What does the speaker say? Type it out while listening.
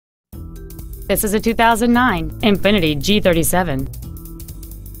This is a 2009 INFINITI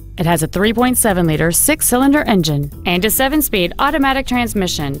G37. It has a 3.7-liter 6-cylinder engine and a 7-speed automatic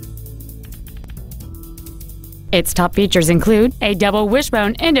transmission. Its top features include a double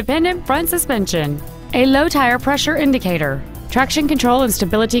wishbone independent front suspension, a low tire pressure indicator, traction control and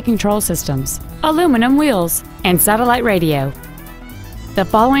stability control systems, aluminum wheels, and satellite radio. The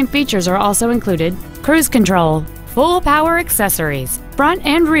following features are also included: cruise control, full power accessories, front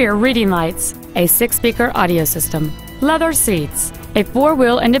and rear reading lights, a 6-speaker audio system, leather seats, a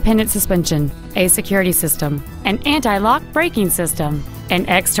 4-wheel independent suspension, a security system, an anti-lock braking system, an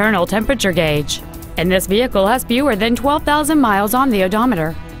external temperature gauge, and this vehicle has fewer than 12,000 miles on the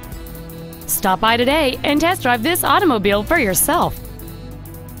odometer. Stop by today and test drive this automobile for yourself.